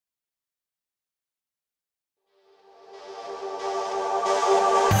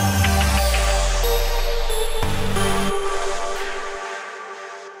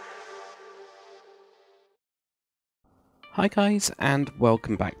Hi guys, and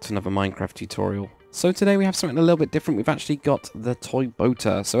welcome back to another Minecraft tutorial. So today we have something a little bit different. We've actually got the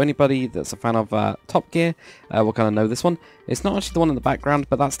Toybota. So anybody that's a fan of Top Gear will kind of know this one. It's not actually the one in the background,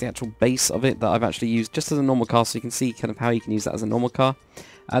 but that's the actual base of it that I've actually used just as a normal car, so you can see kind of how you can use that as a normal car.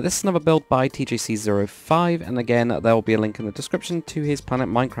 This is another build by TJC05, and again there will be a link in the description to his Planet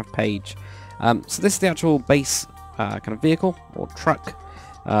Minecraft page. So this is the actual base kind of vehicle, or truck.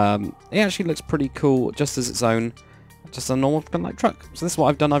 It actually looks pretty cool just as its own. Just a normal kind of like truck. So this is what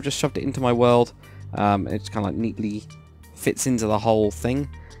I've done. I've just shoved it into my world. It kind of like neatly fits into the whole thing.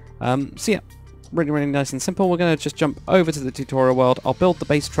 So yeah, really nice and simple. We're going to just jump over to the tutorial world. I'll build the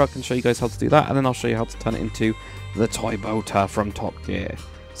base truck and show you guys how to do that, and then I'll show you how to turn it into the Toybota from Top Gear.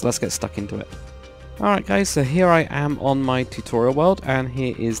 So let's get stuck into it. Alright guys, so here I am on my tutorial world, and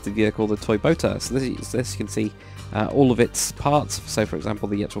here is the vehicle, the Toybota. So this you can see all of its parts. So for example,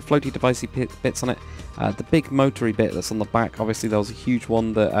 the actual floaty devicey bits on it, the big motory bit that's on the back. Obviously there was a huge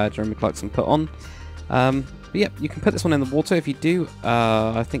one that Jeremy Clarkson put on. But yeah, you can put this one in the water if you do.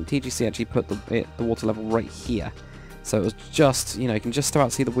 I think TGC actually put the water level right here. So it was just, you know, you can just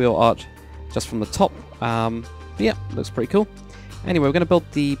about see the wheel arch just from the top. But yeah, looks pretty cool. Anyway, we're going to build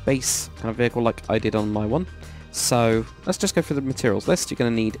the base kind of vehicle like I did on my one. So let's just go through the materials list. You're going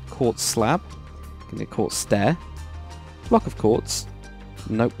to need quartz slab, you're going to need quartz stair, block of quartz,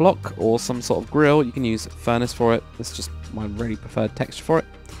 note block or some sort of grill. You can use furnace for it. This is just my really preferred texture for it.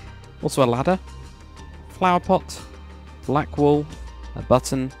 Also a ladder, flower pot, black wool, a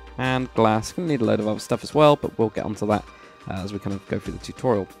button, and glass. You're going to need a load of other stuff as well, but we'll get onto that as we kind of go through the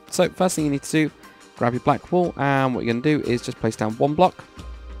tutorial. So first thing you need to do, grab your black wool, and what you're going to do is just place down one block,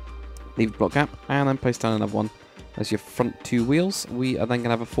 leave a block gap, and then place down another one as your front two wheels. We are then going to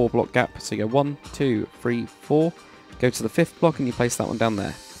have a 4 block gap, so you go 1, 2, 3, 4, go to the 5th block and you place that one down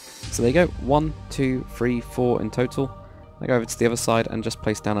there. So there you go, 1, 2, 3, 4 in total. Then go over to the other side and just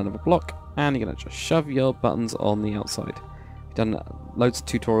place down another block, and you're going to just shove your buttons on the outside. You've done loads of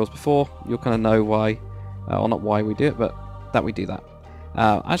tutorials before, you'll kind of know why, or not why we do it, but that we do that.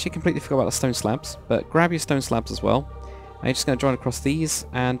 I actually completely forgot about the stone slabs, but grab your stone slabs as well. And you're just going to join across these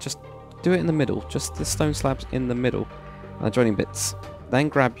and just do it in the middle, just the stone slabs in the middle, joining bits. Then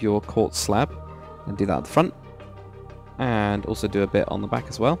grab your quartz slab and do that at the front, and also do a bit on the back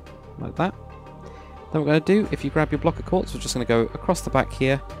as well, like that. Then what we're going to do, if you grab your block of quartz, we're just going to go across the back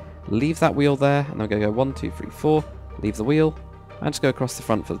here, leave that wheel there, and then we're going to go 1, 2, 3, 4, leave the wheel, and just go across the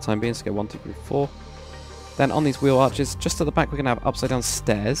front for the time being, so go 1, 2, 3, 4. Then on these wheel arches, just at the back, we're going to have upside down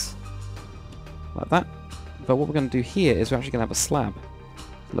stairs, like that. But what we're going to do here is we're actually going to have a slab,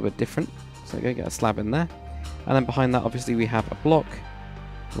 a little bit different. So we're going to get a slab in there, and then behind that, obviously, we have a block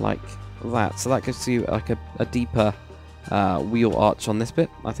like that. So that gives you like a deeper wheel arch on this bit.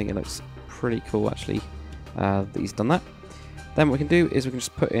 I think it looks pretty cool, actually, that he's done that. Then what we can do is we can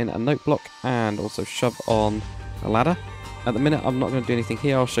just put in a note block and also shove on a ladder. At the minute, I'm not going to do anything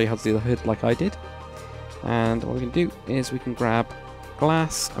here. I'll show you how to do the hood like I did. And what we can do is we can grab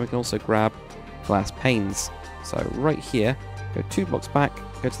glass, and we can also grab glass panes. So right here, go 2 blocks back,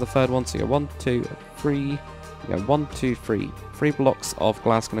 go to the 3rd one, so you go 1, 2, 3, you go 1, 2, 3, 3 blocks of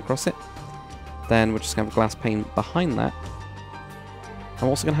glass going across it. Then we're just going to have a glass pane behind that. I'm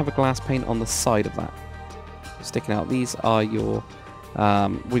also going to have a glass pane on the side of that, sticking out. These are your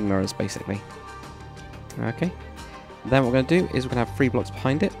wing mirrors, basically. Okay. Then what we're going to do is we're going to have 3 blocks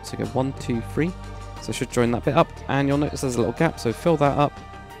behind it, so go 1, 2, 3. So it should join that bit up, and you'll notice there's a little gap, so fill that up,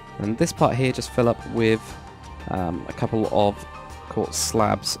 and this part here just fill up with a couple of quartz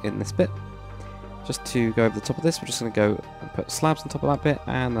slabs in this bit. Just to go over the top of this, we're just going to go and put slabs on top of that bit,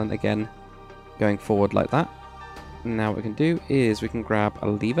 and then again going forward like that. Now what we can do is we can grab a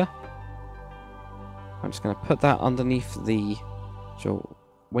lever. I'm just going to put that underneath the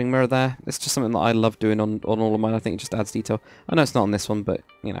wing mirror there. It's just something that I love doing on all of mine. I think it just adds detail. I know it's not on this one, but,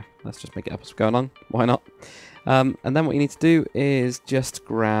 you know, let's just make it up as we're going on. Why not? And then what you need to do is just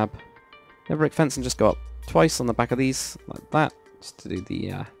grab the brick fence and just go up twice on the back of these, like that, just to do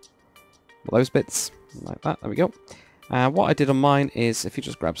the those bits, like that. There we go. What I did on mine is, if you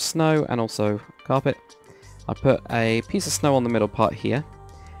just grab snow and also carpet, I put a piece of snow on the middle part here.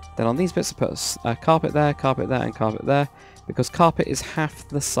 Then on these bits I put a carpet there, and carpet there, because carpet is half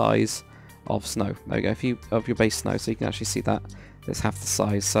the size of snow. There we go, of your base snow, so you can actually see that it's half the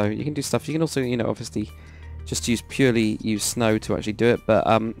size. So you can do stuff. You can also, you know, obviously just purely use snow to actually do it, but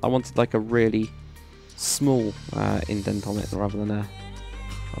I wanted like a really small indent on it rather than a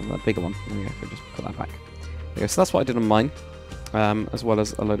bigger one. There we go, we'll just put that back. There we go, so that's what I did on mine, as well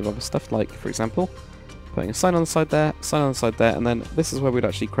as a load of other stuff, like, for example, putting a sign on the side there, and then this is where we'd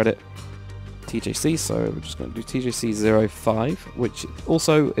actually credit TJC, so we're just going to do TJC05, which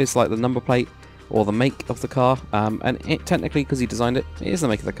also is like the number plate or the make of the car, and it technically, because he designed it, it is the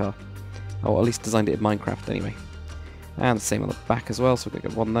make of the car, or at least designed it in Minecraft anyway. And the same on the back as well, so we're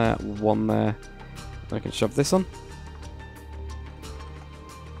going to get one there. I can shove this on.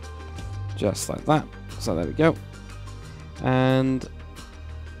 Just like that. So there we go. And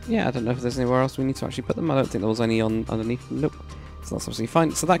yeah, I don't know if there's anywhere else we need to actually put them. I don't think there was any on underneath. Nope. So that's absolutely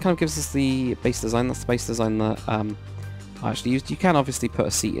fine. So that kind of gives us the base design. That's the base design that I actually used. You can obviously put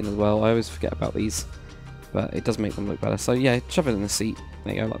a seat in as well. I always forget about these, but it does make them look better. So yeah, shove it in the seat.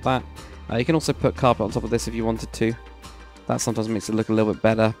 There you go, like that. You can also put carpet on top of this if you wanted to. That sometimes makes it look a little bit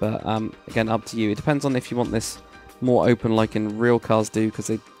better, but again, up to you. It depends on if you want this more open like in real cars do, because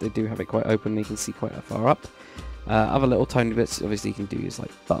they do have it quite open and you can see quite far up. Other little tiny bits, obviously you can do is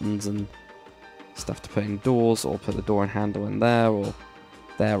like buttons and stuff to put in doors, or put the door and handle in there, or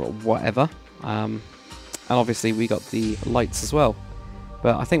whatever. And obviously we got the lights as well.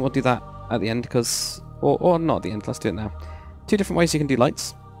 But I think we'll do that at the end, because, or not at the end, let's do it now. Two different ways you can do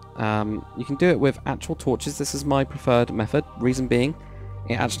lights. You can do it with actual torches. This is my preferred method. Reason being,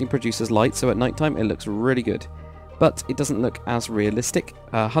 it actually produces light, so at night time it looks really good. But it doesn't look as realistic.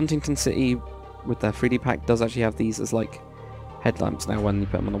 Huntington City with their 3D pack does actually have these as like headlamps now when you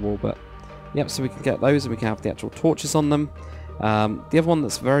put them on the wall. But yep, so we can get those and we can have the actual torches on them. The other one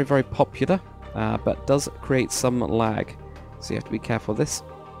that's very, very popular, but does create some lag, so you have to be careful of this,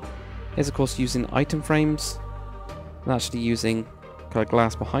 is of course using item frames and actually using kind of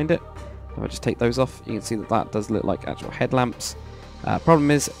glass behind it. If I just take those off, you can see that that does look like actual headlamps. Problem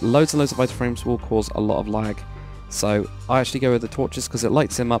is, loads and loads of item frames will cause a lot of lag. So I actually go with the torches because it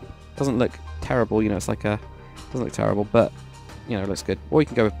lights him up. Doesn't look terrible, you know, it's like a, doesn't look terrible, but you know, it looks good. Or you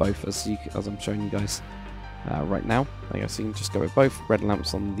can go with both, as I'm showing you guys right now. There you go, so you can just go with both red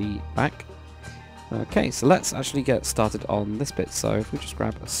lamps on the back. Okay, so let's actually get started on this bit. So if we just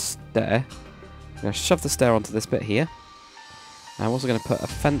grab a stair, I'm going to shove the stair onto this bit here. And I'm also going to put a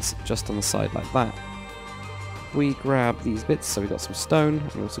fence just on the side like that. We grab these bits, so we've got some stone,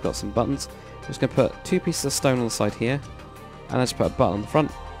 and we've also got some buttons. I'm just going to put two pieces of stone on the side here, and I just put a button on the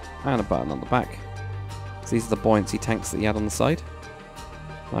front, and a button on the back. So these are the buoyancy tanks that you had on the side.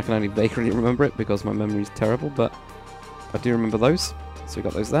 I can only vaguely remember it because my memory is terrible, but I do remember those. So we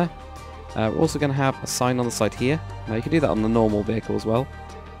got those there. We're also going to have a sign on the side here. Now you can do that on the normal vehicle as well.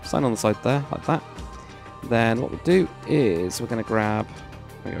 Sign on the side there, like that. Then what we'll do is we're going to grab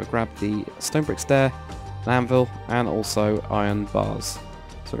the stone brick stair, an anvil, and also iron bars.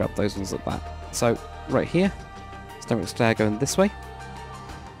 So we'll grab those ones like that. So right here, stone brick stair going this way.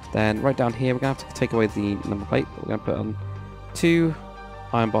 Then right down here we're going to have to take away the number plate. We're going to put on 2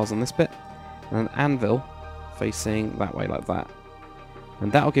 iron bars on this bit, and an anvil facing that way like that.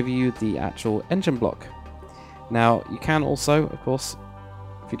 And that'll give you the actual engine block. Now you can also, of course,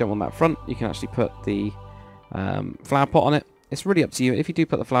 if you don't want that front, you can actually put the flower pot on it. It's really up to you. If you do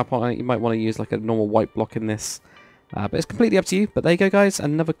put the flower pot on it, you might want to use like a normal white block in this. But it's completely up to you. But there you go, guys.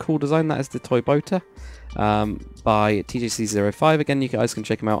 Another cool design. That is the Toybota by TJC05. Again, you guys can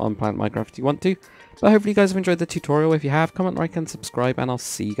check them out on Planet Minecraft if you want to. But hopefully you guys have enjoyed the tutorial. If you have, comment, like, and subscribe. And I'll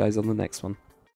see you guys on the next one.